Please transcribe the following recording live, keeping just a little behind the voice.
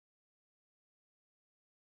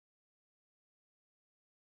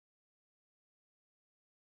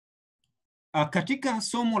Katika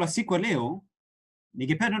somo la siku ya leo,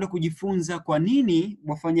 ningependa kujifunza kwa nini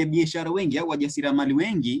wafanyabiashara wengi au wajasiriamali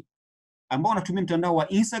wengi ambao wanatumia mtandao wa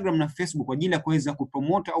Instagram na Facebook kwa ajili ya kuweza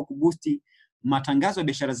kupromote au kuboosti matangazo ya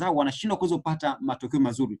biashara zao wanashindwa kuweza kupata matokeo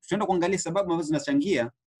mazuri. Tutaenda kuangalia sababu ambazo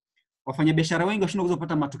zinachangia wafanyabiashara wengi washindwe kuweza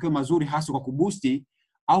kupata matokeo mazuri hasa kwa kuboosti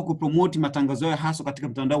au kupromote matangazo yao hasa katika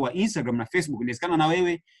mtandao wa Instagram na Facebook. Inawezekana na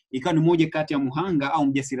wewe ikawa ni moja kati ya muhanga au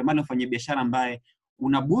mjasiriamali mfanyabiashara ambaye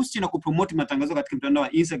una boost na kupromote matangazo katika mtandao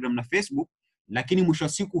wa Instagram na Facebook, lakini mwisho wa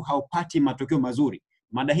siku haupati matokeo mazuri.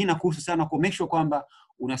 Mada hii inakuhusu sana, kwa make sure kwamba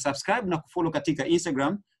una subscribe na kufollow katika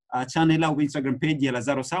Instagram channel au Instagram page ya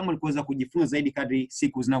Lazaro Samwel kuweza kujifunza zaidi kadri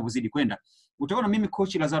siku zinavyozidi kwenda. Utaona mimi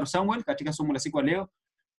coach Lazaro Samwel katika somo la siku ya leo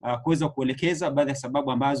kuweza kuelekeza baadhi ya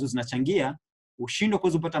sababu ambazo zinachangia ushindwe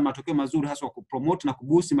kuweza kupata matokeo mazuri hasa kwa kupromote na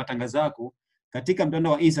kuboost matangazo yako katika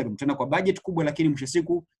mtandao wa Instagram. Tena kwa budget kubwa, lakini mwisho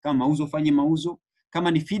siku kama mauzo fanye mauzo,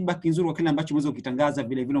 kama ni feedback nzuri kwa kile ambacho umeweza kukitangaza,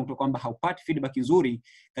 vile vile unakuta kwamba haupati feedback nzuri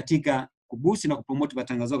katika kuboost na kupromote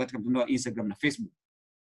matangazo katika mtandao wa Instagram na Facebook.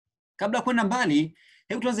 Kabla kwenda mbali,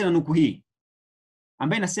 hebu tuanze na nukuu hii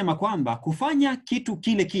ambayo inasema kwamba kufanya kitu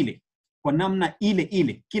kile kile kwa namna ile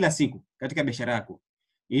ile kila siku katika biashara yako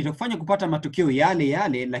itakufanya kupata matokeo yale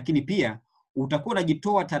yale, lakini pia utakuwa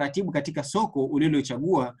unajitoa taratibu katika soko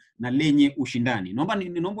ulilochagua na lenye ushindani. Naomba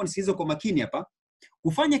nisikize kwa makini hapa.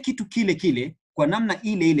 Kufanya kitu kile kile kwa namna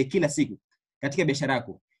ile ile kila siku katika biashara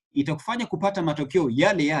yako itakufanya kupata matokeo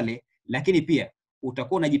yale yale, lakini pia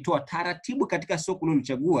utakuwa unajitoa taratibu katika soko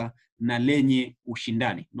ulilochagua na lenye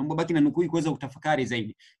ushindani. Naomba baki na nukuu kuweza kutafakari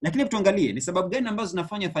zaidi. Lakini tuangalie ni sababu gani ambazo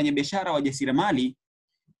zinafanya wafanyabiashara wajasiriamali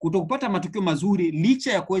kutokupata matokeo mazuri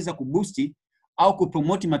licha ya kuweza kuboosti au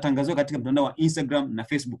kupromote matangazo katika mtandao wa Instagram na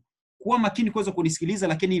Facebook. Kuwa makini kuweza kunisikiliza,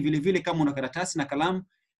 lakini vile vile kama una karatasi na kalamu,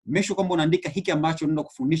 make sure kwamba unaandika hiki ambacho naenda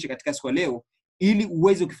kufundisha katika siku leo ili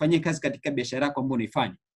uweze kufanyia kazi katika biashara yako ambayo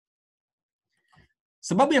unaifanya.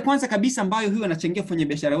 Sababu ya kwanza kabisa ambayo hiyo inachangia kufanya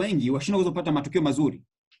biashara wengi washindwe kupata matokeo mazuri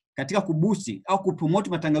katika kuboosti au kupromote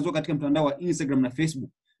matangazo katika mtandao wa Instagram na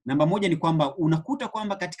Facebook. Namba moja ni kwamba unakuta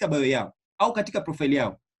kwamba katika bio yao au katika profile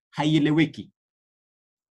yao haieleweki.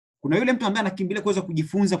 Kuna yule mtu ambaye anakimbilia kuweza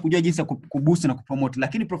kujifunza kujua jinsi ya kuboost na kupromote,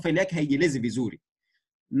 lakini profile yake haijielezi vizuri.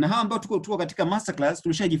 Na hao ambao tuko katika masterclass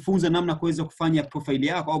tulishajifunza namna kuweza kufanya profile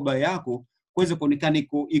yako au bio yako kuweza kuonekana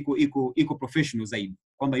iko professional zaidi,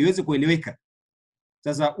 kwamba iweze kueleweka.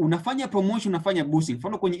 Sasa unafanya promotion, unafanya boosting.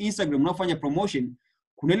 Mfano kwenye Instagram unafanya promotion,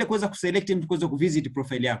 kuna ile kuweza kuselect mtu kuweza kuvisit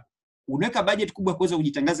profile yako. Unaweka budget kubwa kuweza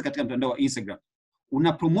kujitangaza katika mtandao wa Instagram.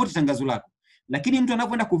 Una promote tangazo lako. Lakini mtu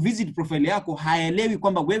anapoenda kuvisit profile yako haelewi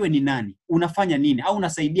kwamba wewe ni nani, unafanya nini, au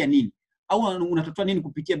unasaidia nini, au unatatua nini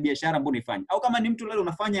kupitia biashara ambayo unaifanya. Au kama ni mtu leo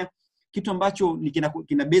unafanya kitu ambacho ni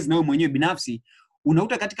kina base na wewe mwenyewe binafsi,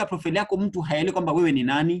 unauta katika profile yako mtu haelewi kwamba wewe ni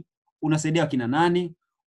nani, unasaidia kina nani,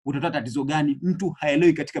 utatoa tatizo gani, mtu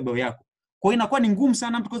haelewi katika bio yako. Kwa hiyo inakuwa ni ngumu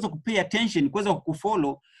sana mtu kuweza kupay attention, kuweza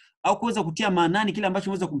kufollow au kuweza kutia maanani kile ambacho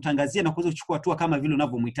unaweza kumtangazia na kuweza kuchukua hatua kama vile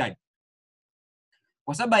unavyomhitaji.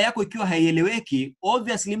 Kwa sababu yako ikiwa haieleweki,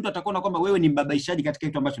 obviously mtu atakuona kwamba wewe ni mbabaishaji katika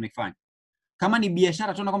kitu ambacho unafanya. Kama ni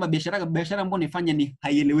biashara, tunaona kwamba biashara ambayo unafanya ni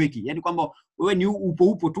haieleweki. Yaani kwamba wewe ni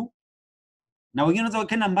upo tu. Na wengine wanaweza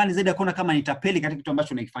kwenda mbali zaidi akaona kama ni tapeli katika kitu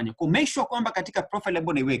ambacho unakifanya. Kwa make sure kwamba katika profile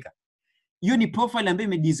ambayo unaiweka, hiyo ni profile ambayo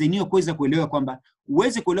imedesigniwa kuweza kuelewa kwamba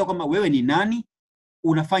uweze kuelewa kwamba wewe ni nani,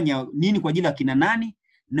 unafanya nini kwa ajili ya kina nani,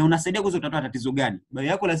 na unasaidia kuweza kutatua tatizo gani. Bio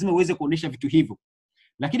yako lazima uweze kuonesha vitu hivyo.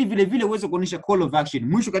 Lakini vile vile uweze kuonesha call of action.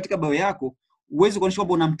 Mwisho katika bio yako uweze kuonesha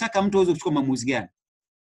kwamba unamtaka mtu aweze kuchukua maamuzi gani.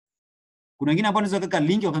 Kuna wengine ambao wanaweza kuweka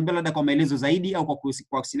link wakaambia labda kwa maelezo zaidi au kwa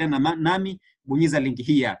kuwasiliana nami, bonyeza link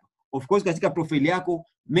hii hapa. Of course katika profile yako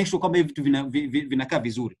make sure kwamba hivi vitu vinakaa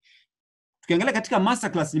vizuri. Tukiangalia katika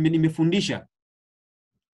masterclass nimefundisha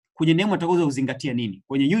kwenye name utaweza kuzingatia nini,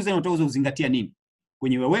 kwenye user utaweza kuzingatia nini,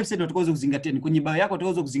 kwenye website utaweza kuzingatia nini, kwenye bio yako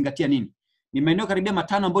utaweza kuzingatia nini. Ni maeneo karibia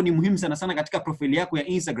 5 ambayo ni muhimu sana katika profile yako ya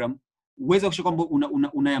Instagram uweze kuhakikisha kwamba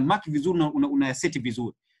una mark vizuri na una set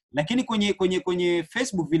vizuri. Lakini kwenye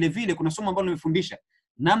Facebook vile vile kuna somo ambalo nimefundisha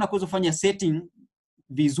namna kuweza kufanya setting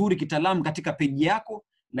vizuri kitaalamu katika page yako,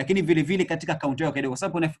 lakini vile vile katika account yako. Kwa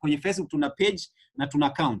sababu kwenye Facebook tuna page na tuna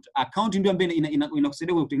account. Account ndio ambayo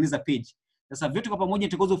inakusaidia kutengeneza page. Sasa vyote kwa pamoja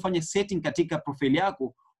tutakaweza kufanya setting katika profile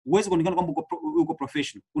yako uweze kuonekana kwamba uko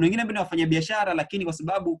professional. Kuna wengine ambao wanafanya biashara lakini kwa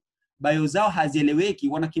sababu bio zao hazieleweki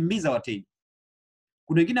wanakimbiza wateja.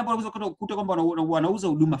 Kuna wengine ambao wanaweza kukuta kwamba wanauza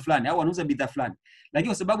huduma fulani au wanauza bidhaa fulani, lakini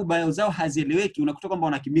kwa sababu bio zao hazieleweki unakuta kwamba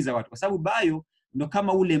wanakimbiza watu. Kwa sababu bio ndio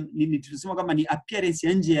kama ule tunasema kama ni appearance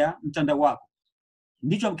ya nje ya mtandao wako.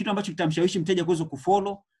 Ndicho kitu ambacho kitamshawishi mteja kuweza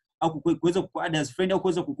kufollow au kuweza kuadd as friend au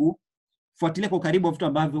kuweza fuatilia kwa karibu vitu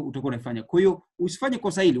ambavyo utakuwa unafanya. Kwa hiyo usifanye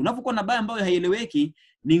kosa hili. Unapokuwa na bio ambayo haieleweki,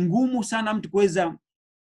 ni ngumu sana mtu kuweza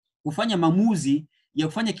kufanya maamuzi ya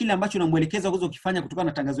kufanya kile ambacho unamuelekeza uweze kufanya kutokana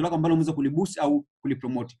na tangazo lako ambalo umeweza kuliboost au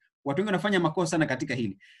kulipromote. Watu wengi wanafanya makosa sana katika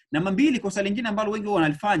hili. Namba 2, kosa lingine ambalo wengi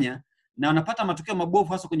wanalifanya na wanapata matokeo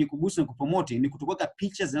mabovu hasa kwenye kuboost na kupromote ni kutoka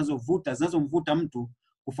picha zinazomvuta mtu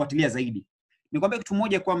kufuatilia zaidi. Nikwambia kitu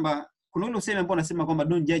moja kwamba kuna ule usemi ambao unasema kwamba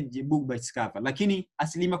don't judge a book by its cover, lakini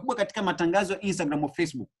asilimia kubwa katika matangazo ya Instagram au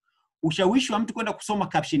Facebook, ushawishi wa mtu kwenda kusoma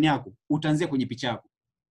caption yako utaanzia kwenye picha yako.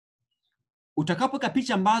 Utakapoweka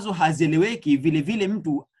picha ambazo hazieleweki, vile vile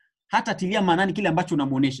mtu hata tilia maanani kile ambacho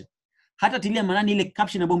unamuonesha. Hata tilia maanani ile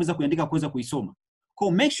caption ambayo umeweza kuandika kuweza kuisoma.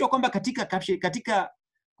 Kwa make sure kwamba katika caption, katika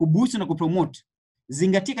kuboost na kupromote,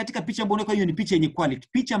 zingatia katika picha ambayo unaweka hiyo ni picha yenye quality,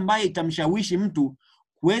 picha ambayo itamshawishi mtu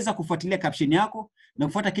kuweza kufuatilia caption yako na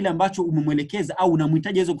kufuata kile ambacho umemwelekeza au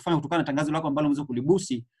unamhitaji aweze kufanya kutokana na tangazo lako ambalo umeweza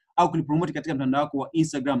kuliboost au kulipromote katika mtandao wako wa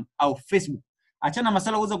Instagram au Facebook. Achana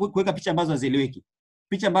masala uweze kuweka picha ambazo hazieleweki.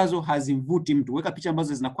 Picha ambazo hazimvuti mtu. Weka picha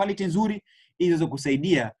ambazo zina quality nzuri ili ziweze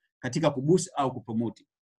kusaidia katika kuboost au kupromote.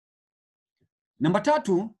 Namba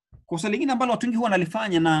 3, kosa lingine ambalo watu wengi huwa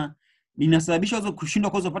wanalifanya na linasababisha wao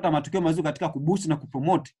kushindwa kuweza kupata matokeo mazuri katika kuboost na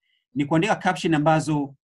kupromote ni kuandika caption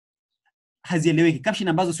ambazo hazieleweki, caption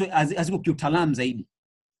ambazo sio haziko kiutaalamu zaidi.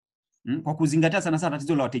 Kwa kuzingatia sana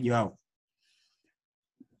tatizo la wateja wao.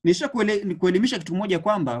 Nisha kuelimisha kitu moja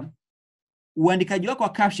kwamba uandikaji wako wa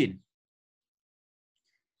caption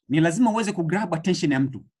ni lazima uweze kugrab attention ya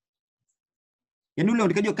mtu. Yaani ule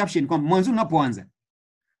uandikaji wa caption kwamba mwanzo unapoanza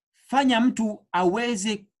fanya mtu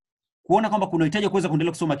aweze kuona kwamba kuna uhitaji kuweza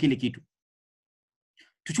kuendelea kusoma kile kitu.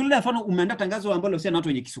 Tuchukulie mfano umeandaa tangazo ambalo husiana na watu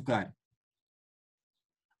wenye kisukari.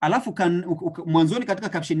 Alafu mwanzoni katika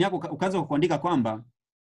caption yako ukaanza kuandika kwamba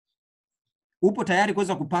upo tayari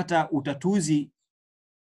kuweza kupata utatuzi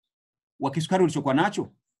wa kisukari ulichokuwa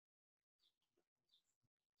nacho.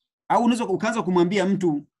 Au unaweza ukaanza kumwambia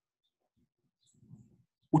mtu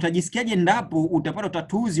utajisikiaje endapo utapata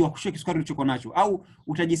utatuzi wa kushika kisukari ulichokuwa nacho, au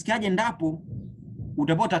utajisikiaje endapo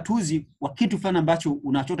utapata utatuzi wa kitu fulani ambacho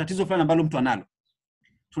unacho, tatizo fulani ambalo mtu analo.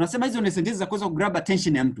 Tunasema hizo ni sentences za kuweza kugrab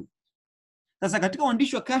attention ya mtu. Sasa katika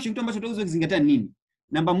uandishi wa caption kitu ambacho tunaweza kuzingatia ni nini?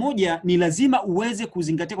 Namba 1 ni lazima uweze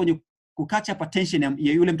kuzingatia kwenye kukatch up attention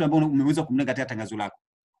ya yule mtu ambaye umeweza kumlenga katika tangazo lako.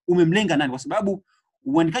 Umemlenga nani? Kwa sababu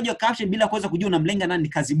uandikaji wa caption bila kuweza kujua unamlenga nani ni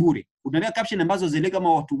kazi bure. Unaandika caption ambazo zile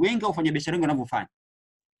kama watu wengi au wafanyabiashara wengi wanavyofanya.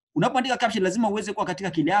 Unapoandika caption lazima uweze kuwa katika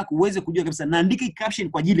akili yako, uweze kujua kabisa naandika caption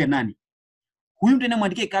kwa ajili ya nani. Huyu mtu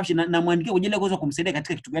anayemwandikia caption na muandikia kwa ajili ya kuweza kumsaidia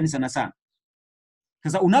katika kitu gani sana sana.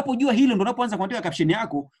 Sasa unapojua hilo ndio unapoanza kuandika caption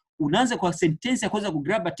yako, unaanza kwa sentence ya kuweza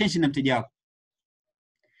kugrab attention ya mteja wako.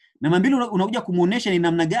 Namba 2 unakuja kumuonesha ni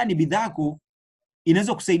namna gani bidhaa yako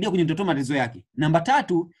inaweza kusaidia kwenye kutatua matatizo yake. Namba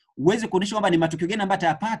 3 uweze kuonesha kwamba ni matokeo gani ambayo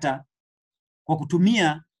atayapata kwa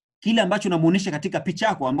kutumia kile ambacho unamuonesha katika picha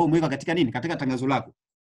yako ambayo umeweka katika nini? Katika tangazo lako.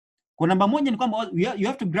 Kwa namba 1 ni kwamba you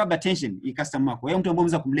have to grab attention ya customer wako, ya mtu ambaye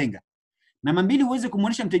unaweza kumlenga. Namba 2 uweze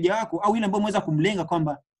kumuonesha mteja wako au yule ambaye unaweza kumlenga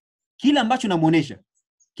kwamba kile ambacho unamuonesha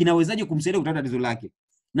kinawezaje kumsaidia kutatua tatizo lake.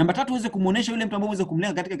 Namba 3 uweze kumuonesha yule mtu ambaye unaweza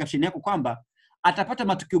kumlenga katika caption yako kwamba atapata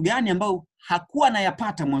matokeo gani ambayo hakuwa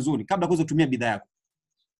anayapata mwanzoni kabla kuweza kutumia bidhaa yako.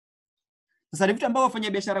 Sasa ni vitu ambavyo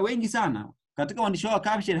wafanyabiashara wengi sana katika uandishi wa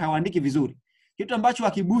caption hawaandiki vizuri. Kitu ambacho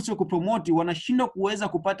wakiboost kupromote wanashindwa kuweza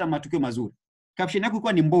kupata matokeo mazuri. Caption yako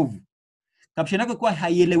ikiwa ni mbovu, caption yako ikiwa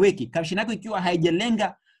haieleweki, caption yako ikiwa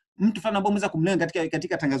haijalenga mtu fulani ambaye unaweza kumlenga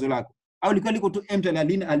katika tangazo lako, au liko tu empty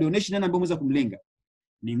alionyesha nani ambaye unaweza kumlenga,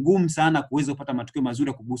 ni ngumu sana kuweza kupata matokeo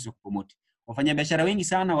mazuri ya kuboost na kupromote. Wafanyabiashara wengi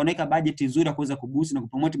sana wanaweka budget nzuri ya kuweza kuboost na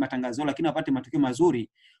kupromote matangazo lakini wapate matokeo mazuri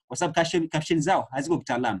kwa sababu caption zao haziko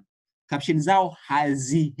kitaalamu. Caption zao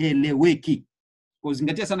hazieleweki. Kwa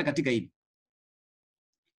zingatia sana katika hili.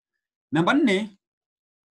 Namba 4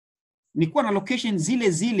 ni kuwa na location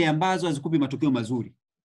zile ambazo hazikupi matokeo mazuri.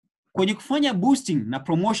 Kwenye kufanya boosting na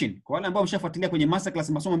promotion, kwa wale ambao mshafuatilia kwenye masterclass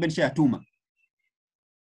masomo ambayo nishayatuma,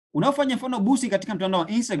 unaofanya mfano boosting katika mtandao wa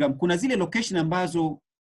Instagram, kuna zile location ambazo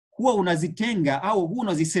huwa unazitenga au huwa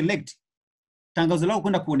unaziselect tangazo lako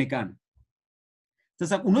kwenda kuonekana.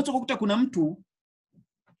 Sasa unaweza kukuta kuna mtu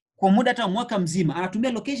kwa muda hata mwaka mzima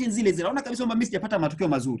anatumia location zile. Unaona kabisa kwamba mimi sijapata matokeo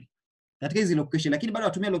mazuri katika hizo location, lakini bado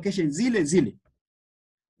anatumia location zile.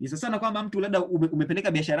 Ni sasa sana kwamba mtu labda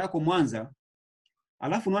umepeleka biashara yako Mwanza,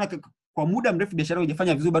 alafu unaona kwa muda mrefu biashara yako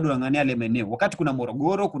haijafanya vizuri, bado unang'ania ile maeneo. Wakati kuna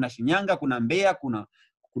Morogoro, kuna Shinyanga, kuna Mbeya, kuna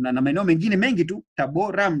na maeneo mengine mengi tu,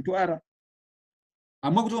 Tabora, Mtwara.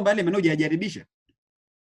 Amua kutoka mbali maeneo hajajaribisha.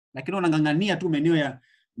 Lakini unang'ang'ania tu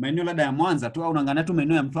maeneo labda ya Mwanza tu, au unang'ang'ania tu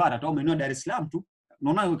maeneo ya Mtwara tu, au maeneo ya Dar es Salaam tu.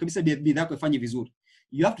 Unaona kabisa bidhaa yako ifanye vizuri.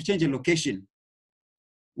 you have to change the location.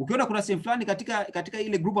 Ukiona kuna sehemu fulani katika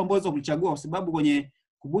ile group ambazo ulichagua, kwa sababu kwenye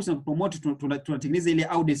kuboost na promote tunatengeneza ile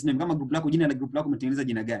audience name, kama group lako, jina la group lako umetengeneza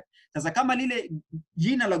jina gani. Sasa kama lile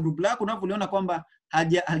jina la group lako unavyoliona kwamba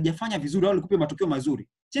halijafanya vizuri au likupe matokeo mazuri,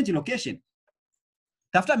 change location.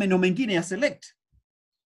 Tafuta maeneo mengine ya select.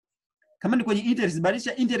 Kama ni kwenye interest,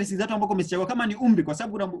 badilisha interest za watu ambao umechagua. Kama ni umri, kwa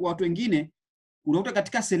sababu kuna watu wengine unakuta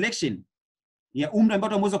katika selection ya umri ambao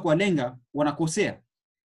wameweza kuwalenga wanakosea.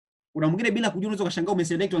 Kuna mwingine bila kujua unaweza kushangaa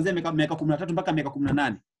umeselect kuanzia miaka 13 mpaka miaka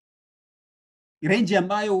 18. Range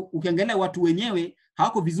ambayo ukiangalia watu wenyewe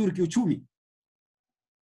hawako vizuri kiuchumi.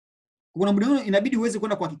 Kuna muda inabidi uweze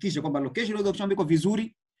kwenda kuhakikisha kwamba location unaweza kuchambia iko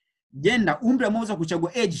vizuri, gender, umri ambao unaweza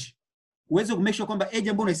kuchagua, age, uweze kumake sure kwamba age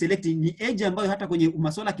ambayo unaselect ni age ambayo hata kwenye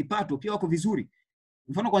masuala kipato pia wako vizuri.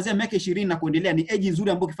 Mfano kuanzia miaka 20 na kuendelea ni age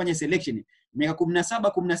nzuri ambayo ukifanya selection. Miaka 17,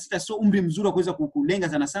 16 sio umri mzuri wa kuweza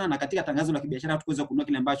kulenga sana katika tangazo la kibiashara kuweza kununua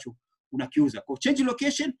kile ambacho unakiuza. Kwa change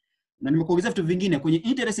location, na nimekuongeza vitu vingine kwenye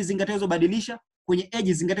interest, zingatia hizo badilisha, kwenye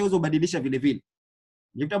age zingatia hizo badilisha vile vile.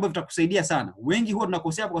 Ni vitu ambavyo vitakusaidia sana. Wengi huwa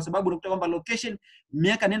tunakosea kwa sababu unakuta kwamba location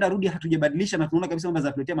miaka nenda rudi hatujabadilisha na tunaona kabisa kwamba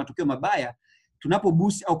zinatuletea matokeo mabaya tunapo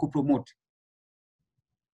boost au kupromote.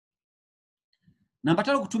 Namba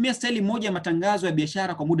 5, kutumia staili moja ya matangazo ya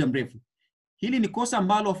biashara kwa muda mrefu. Hili ni kosa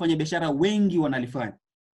ambalo wafanyabiashara wengi wanalifanya.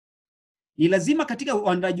 Ni lazima katika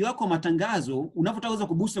uandaji wako wa matangazo unapotaka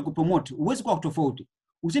kuboost na kupromote, uweze kuwa tofauti.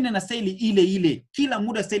 Usiende na staili ile ile. Kila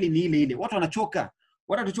muda staili ni ile ile. Watu wanachoka.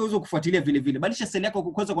 Watu watachoka kufuatilia vile vile. Badilisha staili yako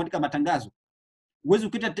kuweza kuandika matangazo.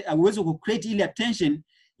 Uweze ku create ile attention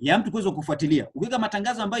ya mtu kuweza kufuatilia. Ukiweka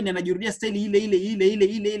matangazo ambayo yanajirudia staili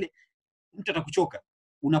ile, mtu atakuchoka.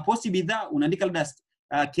 Unaposti bidhaa, unaandika labda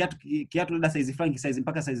kiatu labda size fulani, size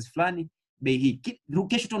mpaka size fulani, bei hii.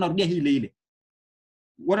 Kesho tu unarudia ile.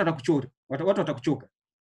 Watu watakuchora. Watu watakuchoka.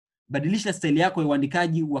 Badilisha style yako ya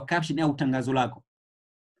uandikaji wa caption au tangazo lako.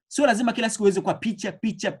 Sio lazima kila siku iweze kuwa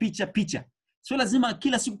picha. Sio lazima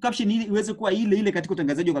kila siku caption iweze kuwa ile katika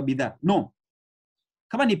utangazaji wa bidhaa. No.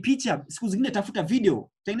 Kama ni picha, siku zingine tafuta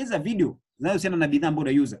video, tengeneza video zinazohusiana na bidhaa ambayo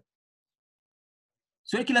unauza.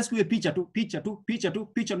 Sio kila siku iwe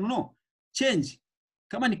picha. No. Change.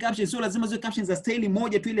 Kama ni caption, sio lazima ziwe captions za style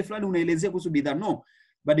moja tu ile fulani unaelezea kuhusu bidhaa. No.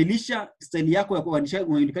 Badilisha style yako ya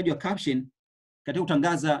uandikaji wa caption katika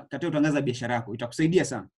utangaza biashara yako. Itakusaidia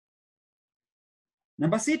sana.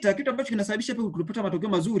 Namba 6, kitu ambacho kinasababisha pia kupata matokeo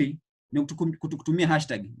mazuri ni kutumia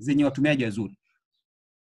hashtag zenye watumiaji wazuri.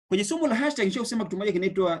 Kwenye somo la hashtag nisho kusema kitu moja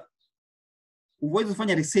kinaitwa uweze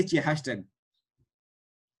kufanya research ya hashtag.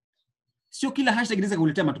 Sio kila hashtag inaweza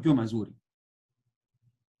kukuletea matokeo mazuri.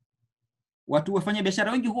 Watu wafanya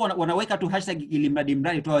biashara wengi huwa wanaweka tu hashtag ili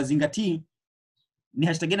mradi tu wazingatii ni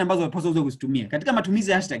hashtag gani ambazo wanapaswa kuzitumia. Katika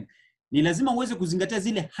matumizi ya hashtag ni lazima uweze kuzingatia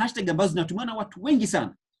zile hashtag ambazo zinatumiwa na watu wengi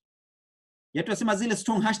sana. Yaani tunasema zile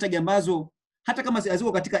strong hashtag ambazo hata kama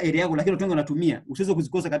haziko katika area yako lakini watu wengi wanatumia, usiweze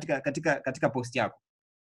kuzikosa katika post yako.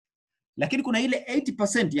 Lakini kuna ile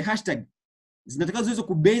 80% ya hashtag zinataka ziweze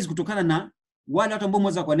kubase kutokana na wale watu ambao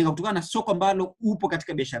mweza kuandika, kutokana na soko ambalo upo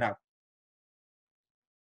katika biashara yako.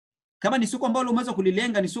 Kama ni soko ambalo umeweza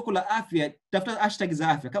kulilenga ni soko la afya, tafuta hashtag za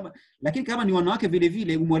afya. Lakini kama ni wanawake vile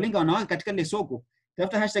vile, umelenga wanawake katika ile soko,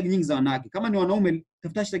 tafuta hashtag nyingi za wanawake. Kama ni wanaume,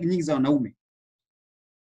 tafuta hashtag nyingi za wanaume.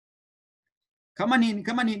 Kama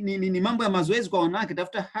ni mambo ya mazoezi kwa wanawake,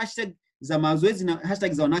 tafuta hashtag za mazoezi na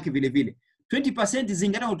hashtag za wanawake vile vile. 20%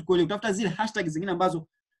 zingatia kutafuta zile hashtag zingine ambazo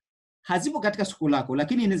hazipo katika soko lako,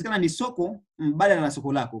 lakini inawezekana ni soko mbadala na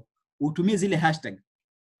soko lako. Utumie zile hashtag.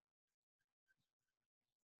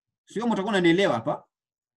 Sio mtakuwa unanielewa hapa.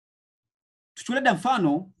 Tuchukulie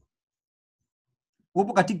mfano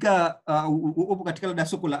upo katika labda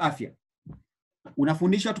soko la afya.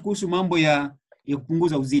 Unafundisha watu kuhusu mambo ya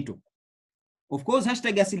kupunguza uzito. Of course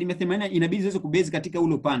hashtag 80% inabidi ziweze kubase katika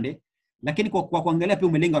ule upande, lakini kwa kuangalia pia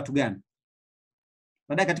umelenga watu gani.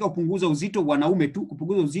 Baada katika kupunguza uzito wanaume tu,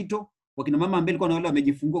 kupunguza uzito wakina mama ambao walikuwa na wale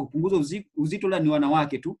wamejifungua, kupunguza uzito la ni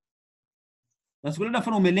wanawake tu. Basi kwa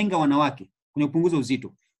mfano umelenga wanawake kwenye kupunguza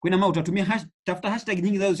uzito. Kwa hiyo utatumia tafuta hashtag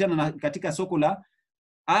nyingi zinazohusiana katika soko la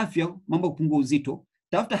afya, mambo ya kupunguza uzito.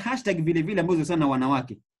 Tafuta hashtag vile vile ambazo sana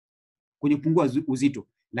wanawake kwenye kupunguza uzito.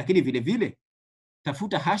 Lakini vile vile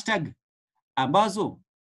tafuta hashtag ambazo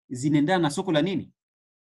zinaendana na soko la nini?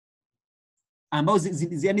 Ambazo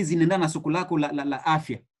yani zinaendana na soko lako la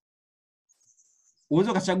afya.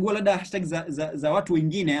 Unaweza kuchagua labda hashtag za watu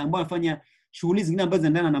wengine ambao wanafanya shughuli zingine ambazo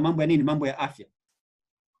zinaendana na mambo ya nini? Mambo ya afya.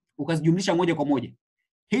 Ukazijumlisha moja kwa moja.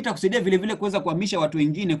 Hii itakusaidia vile vile kuweza kuhamisha watu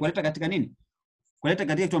wengine kuleta katika nini? Kuleta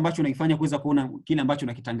katika kitu ambacho unakifanya kuweza kuona kile ambacho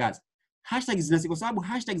unakitangaza. Hashtag zinasaidia kwa sababu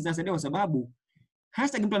hashtag zinasaidia kwa sababu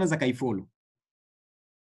hashtag mtu anaweza kaifollow.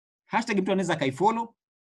 Hashtag mtu anaweza kaifollow,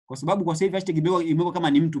 kwa sababu kwa sasa hivi hashtag imekuwa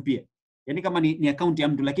kama ni mtu pia. Yaani kama ni account ya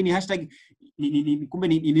mtu, lakini hashtag kumbe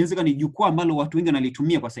inaweza ni jukwaa ambalo watu wengi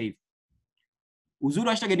wanalitumia kwa sasa hivi. Uzuri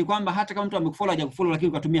wa hashtag ni kwamba hata kama mtu amekufollow hajakufollow, lakini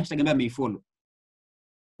ukatumia hashtag ambayo ameifollow,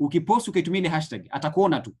 ukipost ukaitumia ile hashtag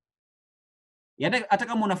atakuona tu. Yaani hata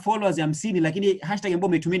kama una followers 50 lakini hashtag ambayo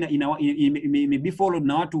umetumia ime followed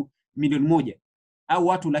na watu milioni 1 au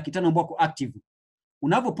watu 500,000 ambao wako active,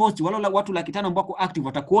 unapopost wale watu 500,000 ambao wako active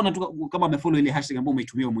watakuona tu kama wamefollow ile hashtag ambayo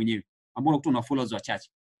umeitumia mwenyewe, ambao unakuta una followers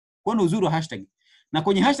wachache. Kwa hiyo uzuri wa hashtag. Na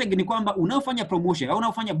kwenye hashtag ni kwamba unaofanya promotion au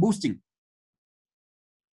unaofanya boosting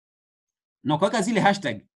na ukaweka zile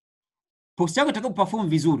hashtag, post yako itakapo perform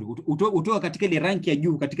vizuri, utoka katika ile rank ya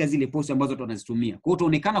juu katika zile post ambazo watu wanazitumia. Kwa hiyo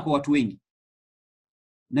utaonekana kwa watu wengi.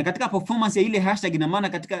 Na katika performance ya ile hashtag, ina maana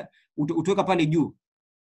katika utoweka pale juu,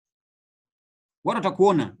 watu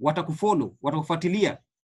watakuona, watakufollow, watakufuatilia.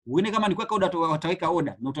 Uone kama ni kuweka order, wataweka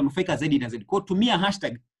order na utanufaika zaidi na zaidi. Kwa hiyo tumia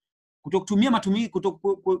hashtag.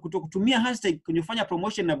 Kutokutumia hashtag kwenye kufanya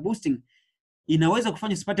promotion na boosting inaweza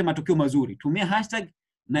kufanya usipate matokeo mazuri. Tumia hashtag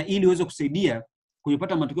na ili uweze kusaidia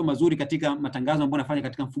kupata matokeo mazuri katika matangazo ambayo unafanya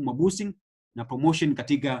katika mfumo wa boosting na promotion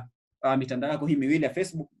katika mitandao yako hii miwili ya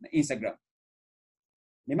Facebook na Instagram.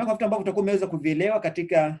 Ni mambo ambavyo utakuwa umeweza kuvielewa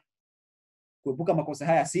katika kuepuka makosa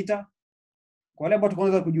haya 6. Kwa wale ambao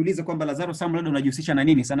tukaanza kujiuliza kwamba Lazaro Samwel labda unajihusisha na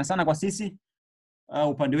nini? Sana sana kwa sisi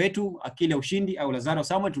upande wetu Akili ya Ushindi au Lazaro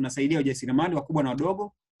Samwel tunasaidia wajasiriamali wakubwa na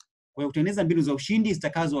wadogo kwa kutengeneza mbinu za ushindi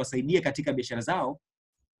zitakazowasaidia katika biashara zao,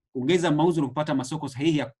 kuongeza mauzo na kupata masoko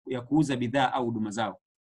sahihi ya kuuza bidhaa au huduma zao.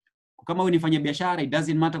 Kama wewe ni mfanya biashara, it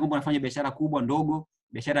doesn't matter kwamba unafanya biashara kubwa ndogo,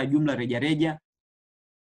 biashara ya jumla reja reja,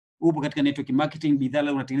 upo katika network marketing, bidhaa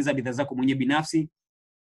leo unatengeneza bidhaa zako mwenyewe binafsi,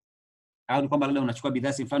 au ni kwamba leo unachukua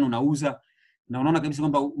bidhaa si mfano unauza na unaona kabisa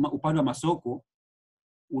kwamba upande wa masoko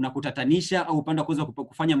unakutatanisha au upande wa kuweza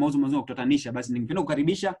kufanya mauzo mazuri kutatanisha, basi ningependa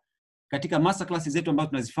kukaribisha katika masterclass zetu ambazo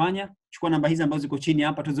tunazifanya. Chukua namba hizi ambazo ziko chini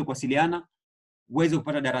hapa tuweze kuwasiliana uweze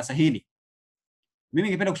kupata darasa hili. Mimi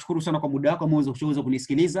ningependa kushukuru sana kwa muda wako ambao umeweza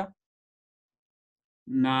kunisikiliza,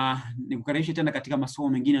 na nikukaribisha tena katika masomo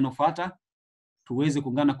mengine yanayofuata tuweze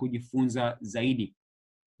kuungana kujifunza zaidi.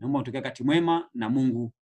 Naomba utoke wakati mwema na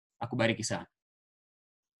Mungu akubariki sana.